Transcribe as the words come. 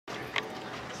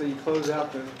So you close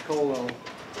out the Colo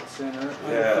Center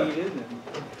undefeated.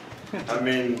 And I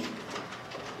mean,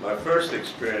 my first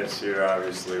experience here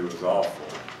obviously was awful.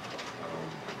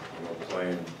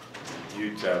 Playing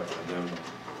UTEP and then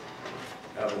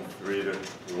having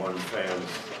 3-1 fans,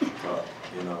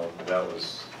 that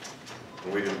was,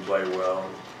 we didn't play well.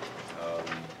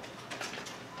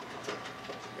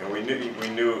 And we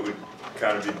knew it would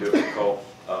kind of be difficult,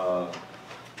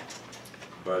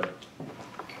 but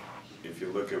if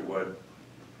you look at what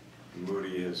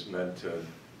Moody has meant to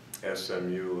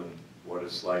SMU and what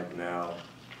it's like now,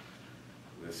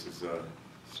 this is a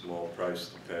small price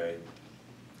to pay.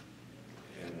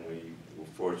 And we were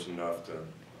fortunate enough to,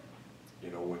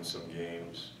 win some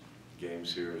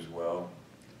games here as well.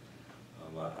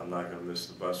 I'm not going to miss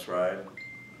the bus ride.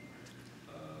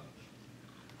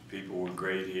 People were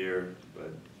great here,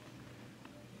 but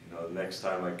the next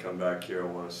time I come back here, I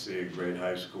want to see a great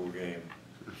high school game.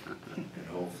 And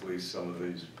hopefully some of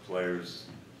these players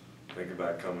think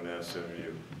about coming to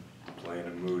SMU, playing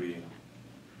in Moody.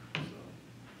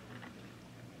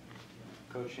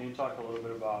 Coach, can you talk a little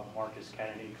bit about Marcus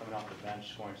Kennedy coming off the bench,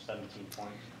 scoring 17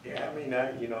 points? Yeah, I mean,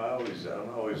 I'm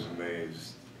always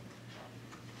amazed.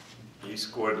 He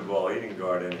scored the ball. He didn't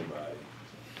guard anybody.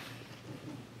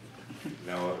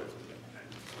 Now,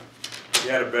 he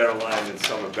had a better line than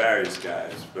some of Barry's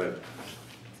guys, but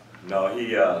no,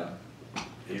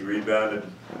 he rebounded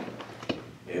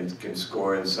and can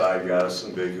score inside, got us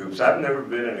some big hoops. I've never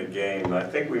been in a game. I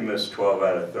think we missed 12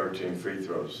 out of 13 free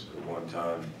throws at one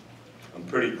time. I'm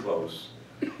pretty close,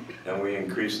 and we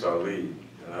increased our lead.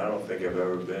 And I don't think I've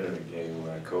ever been in a game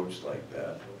where I coached like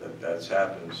that. That's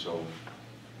happened. So,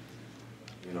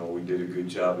 we did a good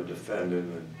job of defending,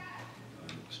 and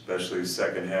especially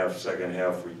second half. Second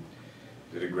half, we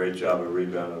did a great job of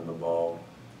rebounding the ball.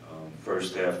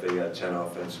 First half, they got 10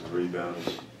 offensive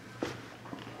rebounds.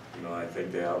 I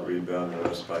think they out-rebounded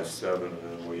us by 7,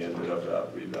 and then we ended up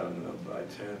out-rebounding them by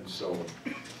 10. So,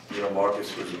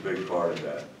 Marcus was a big part of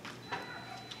that.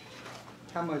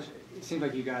 how much, it seemed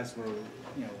like you guys were,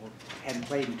 hadn't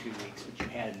played in 2 weeks, but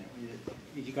you hadn't.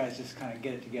 Did you guys just kind of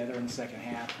get it together in the second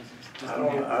half? I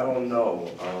don't know.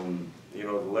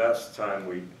 The last time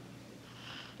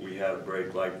we had a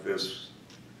break like this,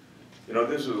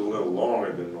 this was a little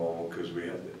longer than normal because we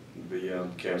had the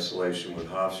cancellation with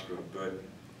Hofstra, but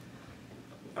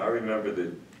I remember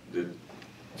the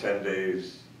 10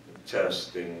 days of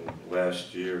testing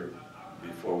last year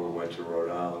before we went to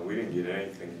Rhode Island. We didn't get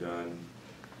anything done,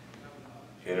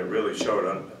 and it really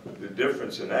showed. The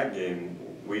difference in that game,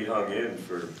 we hung in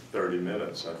for 30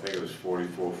 minutes. I think it was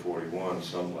 44-41,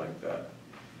 something like that,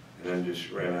 and then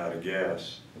just ran out of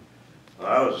gas.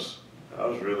 I was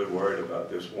really worried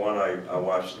about this. One, I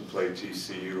watched them play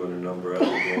TCU and a number of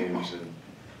other games,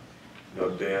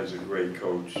 and Dan's a great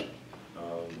coach,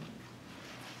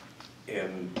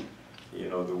 and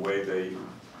the way they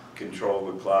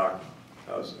control the clock,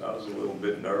 I was a little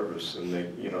bit nervous, and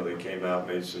they came out,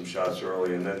 made some shots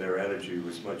early, and then their energy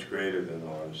was much greater than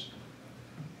ours.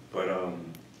 But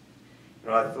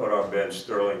I thought our bench,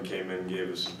 Sterling came in and gave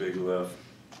us a big lift.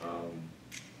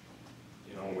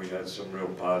 We had some real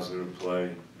positive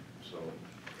play, so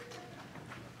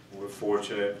we're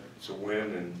fortunate to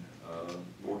win, and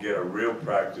we'll get a real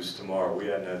practice tomorrow. We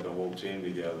hadn't had the whole team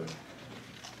together,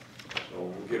 so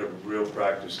we'll get a real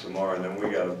practice tomorrow, and then we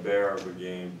got a bear of a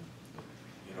game,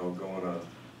 going to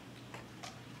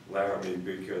Laramie,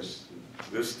 because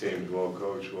this team's well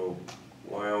coached. Well,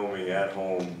 Wyoming at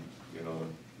home,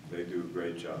 they do a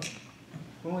great job.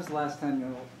 When was the last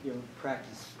time you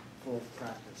practiced, full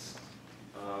practice?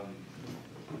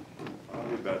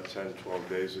 Probably about 10, 12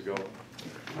 days ago.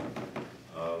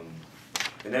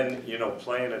 And then,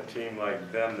 playing a team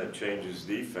like them that changes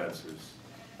defenses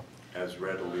as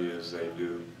readily as they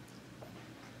do,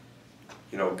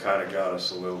 kind of got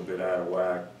us a little bit out of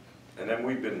whack. And then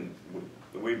we've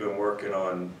been working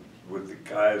on with the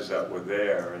guys that were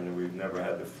there, and we've never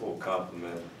had the full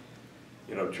complement,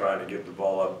 trying to get the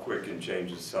ball up quick and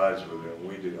change the sides with it. And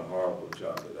we did a horrible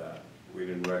job of that. We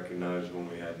didn't recognize when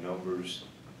we had numbers.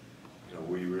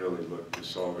 We really looked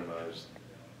disorganized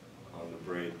on the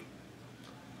break.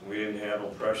 We didn't handle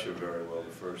pressure very well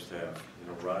the first half.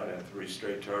 Ryan had 3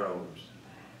 straight turnovers.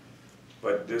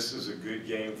 But this is a good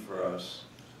game for us,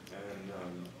 and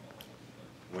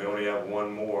we only have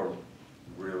one more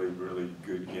really, really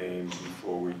good game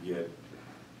before we get,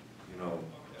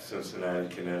 Cincinnati,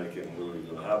 Connecticut, and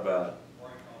Louisville. How about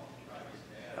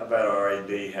our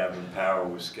AD having power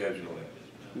with scheduling?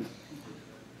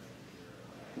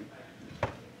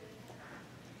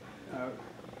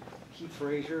 Keith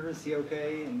Frazier, is he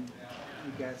okay? And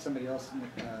you got somebody else in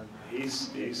the,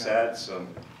 He's had some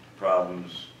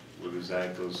problems with his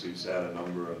ankles. He's had a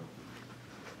number of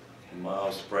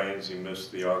mild sprains. He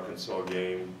missed the Arkansas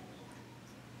game.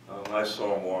 I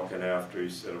saw him walking after. He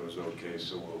said it was okay,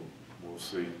 so we'll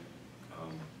see.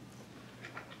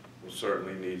 We'll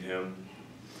certainly need him.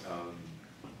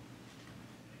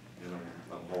 And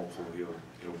I'm hopeful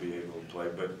he'll be able to play.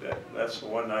 But that's the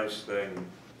one nice thing.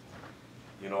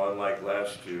 You know, unlike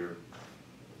last year,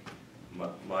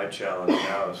 my challenge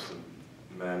now is to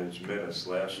manage minutes.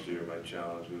 Last year, my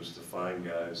challenge was to find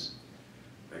guys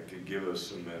that could give us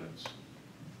some minutes.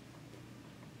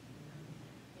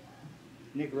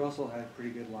 Nick Russell had a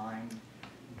pretty good line.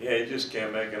 Yeah, he just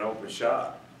can't make an open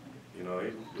shot. You know,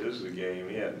 this is the game.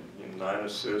 He had 9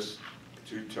 assists,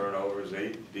 2 turnovers,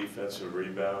 8 defensive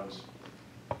rebounds.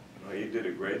 You know, he did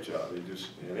a great job.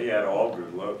 And he had all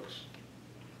good looks.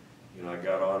 You know, I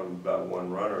got on him about one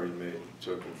runner he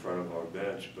took in front of our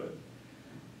bench, but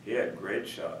he had great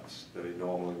shots that he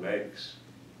normally makes.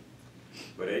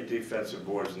 But 8 defensive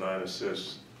boards, 9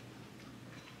 assists.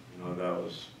 You know,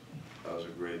 that was a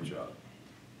great job.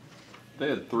 They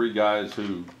had 3 guys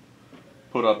who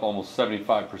put up almost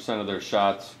 75% of their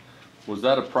shots. Was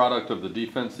that a product of the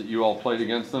defense that you all played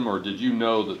against them, or did you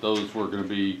know that those were going to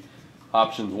be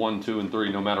options 1, 2, and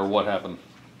 3 no matter what happened?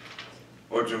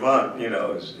 Well, Javon, you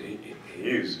know,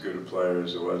 he's as good a player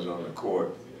as it was on the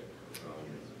court.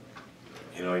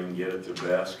 You know, he can get at the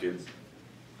basket.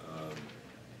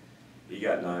 He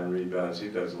got 9 rebounds. He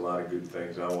does a lot of good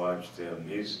things. I watched him.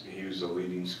 He was a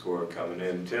leading scorer coming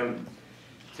in. Tim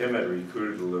had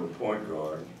recruited a little point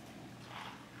guard,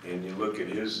 and you look at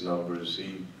his numbers.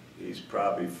 He's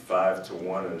probably 5 to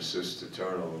 1 in assists to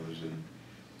turnovers, and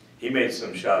he made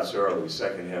some shots early.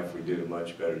 Second half, we did a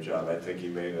much better job. I think he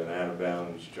made an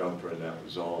out-of-bounds jumper, and that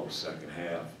was all the second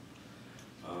half.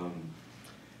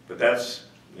 But that's,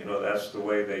 you know, that's the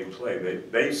way they play.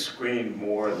 They screen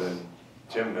more than,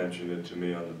 Tim mentioned it to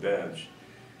me on the bench.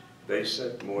 They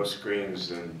set more screens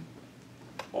than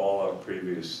all our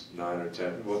previous 9 or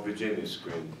 10. Well, Virginia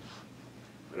screened.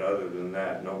 But other than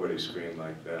that, nobody screened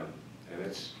like them. And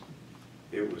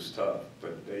it was tough.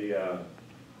 But they're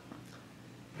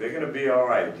going to be all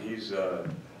right. He's, you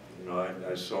know,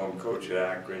 I saw him coach at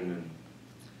Akron, and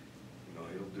you know,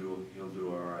 he'll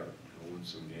do all right. He'll win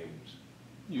some games.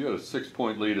 You had a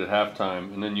 6-point lead at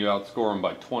halftime, and then you outscore them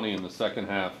by 20 in the second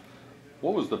half.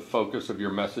 What was the focus of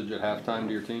your message at halftime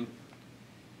to your team?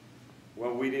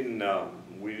 Well, we didn't.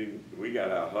 We got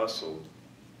out hustled.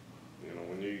 You know,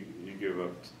 when you give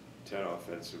up 10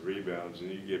 offensive rebounds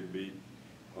and you get beat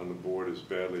on the board as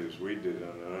badly as we did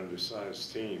on an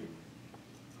undersized team,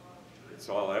 it's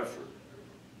all effort.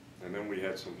 And then we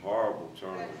had some horrible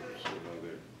turnovers. You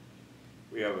know,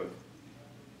 we have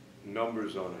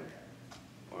numbers on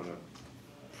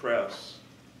a press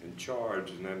and charge,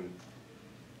 and then,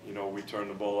 you know, we turned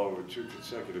the ball over 2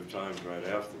 consecutive times right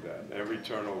after that. And every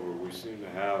turnover we seem to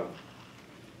have,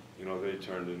 you know, they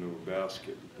turned into a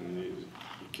basket. And you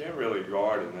can't really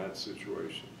guard in that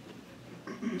situation.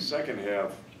 The second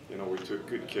half, you know, we took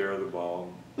good care of the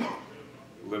ball,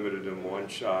 limited them 1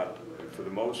 shot, and for the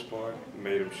most part,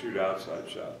 made them shoot outside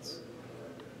shots.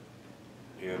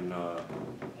 And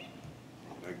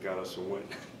that got us a win.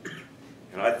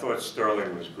 And I thought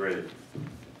Sterling was great.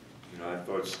 You know, I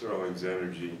thought Sterling's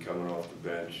energy coming off the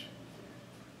bench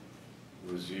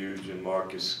was huge, and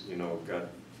Marcus, you know, got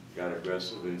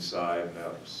aggressive inside, and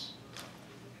that was,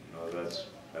 you know,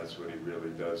 that's what he really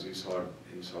does. He's hard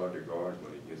to guard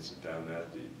when he gets it down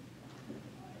that deep.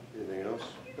 Anything else?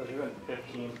 So he went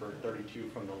 15 for 32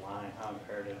 from the line. How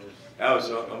imperative is That was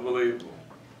unbelievable.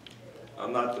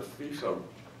 I'm not the FIFA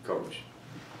coach.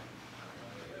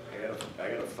 I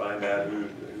gotta find out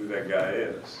who that guy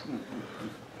is.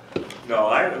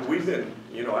 No, we've been,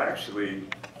 you know, actually,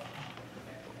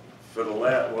 for the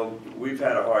last, well, we've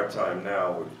had a hard time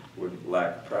now with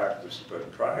lack of practice,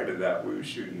 but prior to that, we were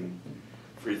shooting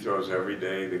free throws every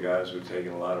day. The guys were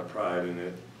taking a lot of pride in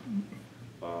it.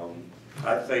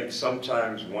 I think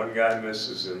sometimes one guy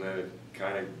misses and then it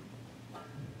kind of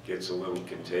gets a little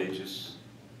contagious.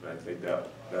 I think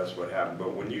that's what happened.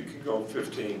 But when you can go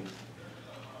 15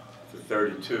 to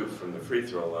 32 from the free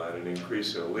throw line and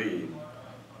increase a lead,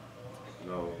 you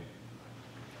know,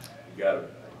 you gotta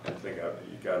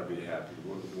be happy.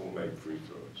 We'll make free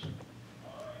throws.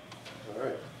 All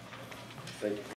right. Thank you.